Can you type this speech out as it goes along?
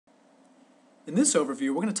In this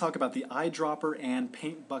overview, we're going to talk about the eyedropper and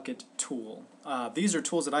paint bucket tool. These are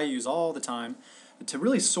tools that I use all the time to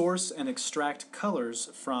really source and extract colors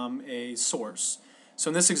from a source. So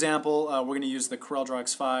in this example, we're going to use the CorelDRAW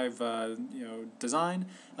X5 design,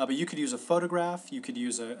 but you could use a photograph, you could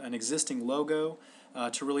use an existing logo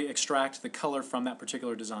to really extract the color from that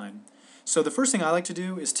particular design. So the first thing I like to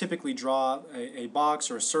do is typically draw a box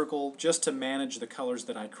or a circle just to manage the colors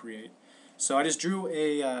that I create. So I just drew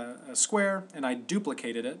a square and I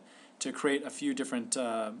duplicated it to create a few different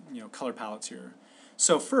color palettes here.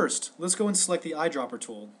 So first, let's go and select the eyedropper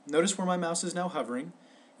tool. Notice where my mouse is now hovering.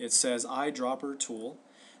 It says eyedropper tool.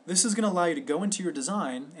 This is going to allow you to go into your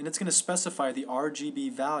design and it's going to specify the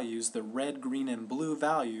RGB values, the red, green, and blue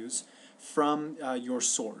values from your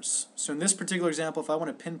source. So in this particular example, if I want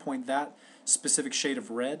to pinpoint that specific shade of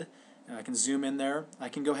red, I can zoom in there. I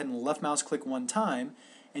can go ahead and left mouse click one time,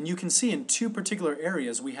 and you can see in two particular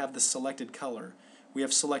areas we have the selected color. We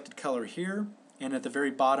have selected color here and at the very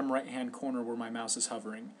bottom right hand corner where my mouse is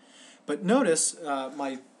hovering. But notice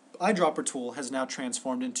my eyedropper tool has now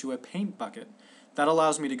transformed into a paint bucket. That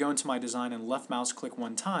allows me to go into my design and left mouse click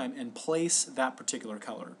one time and place that particular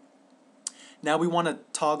color. Now we want to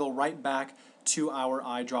toggle right back to our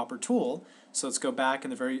eyedropper tool. So let's go back in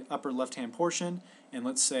the very upper left hand portion and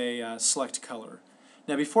let's say select color.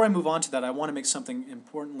 Now before I move on to that, I want to make something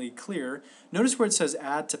importantly clear. Notice where it says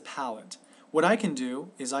add to palette. What I can do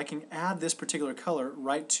is I can add this particular color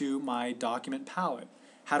right to my document palette.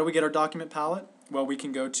 How do we get our document palette? Well, we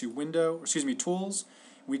can go to Tools,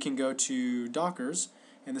 we can go to Dockers,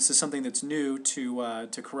 and this is something that's new to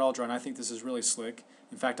CorelDRAW, and I think this is really slick.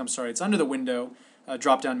 In fact, I'm sorry, it's under the Window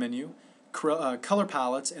drop-down menu, Color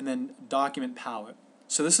Palettes, and then Document Palette.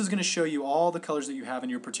 So this is going to show you all the colors that you have in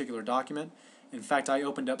your particular document. In fact, I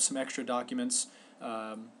opened up some extra documents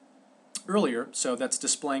earlier, so that's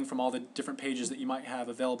displaying from all the different pages that you might have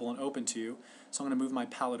available and open to you. So I'm going to move my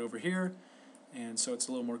palette over here, and so it's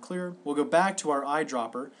a little more clear. We'll go back to our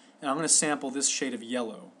eyedropper, and I'm going to sample this shade of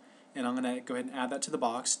yellow. And I'm going to go ahead and add that to the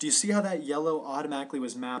box. Do you see how that yellow automatically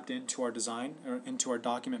was mapped into our design, or into our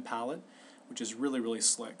document palette, which is really, really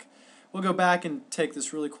slick. We'll go back and take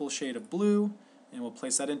this really cool shade of blue, and we'll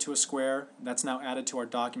place that into a square. That's now added to our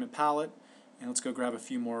document palette. And let's go grab a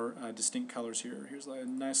few more distinct colors here. Here's a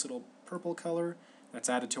nice little purple color that's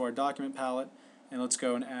added to our document palette. And let's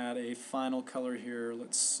go and add a final color here.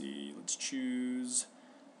 Let's see, let's choose,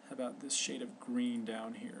 how about this shade of green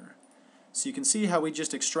down here. So you can see how we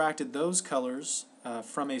just extracted those colors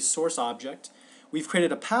from a source object. We've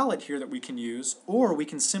created a palette here that we can use, or we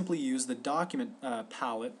can simply use the document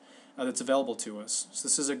palette that's available to us. So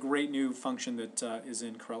this is a great new function that is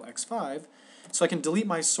in Corel X5. So I can delete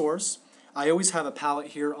my source. I always have a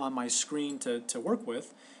palette here on my screen to work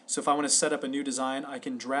with. So if I want to set up a new design, I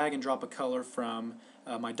can drag and drop a color from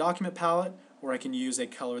my document palette, or I can use a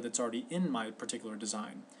color that's already in my particular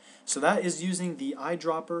design. So that is using the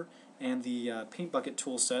eyedropper and the paint bucket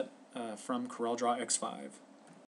tool set from CorelDRAW X5.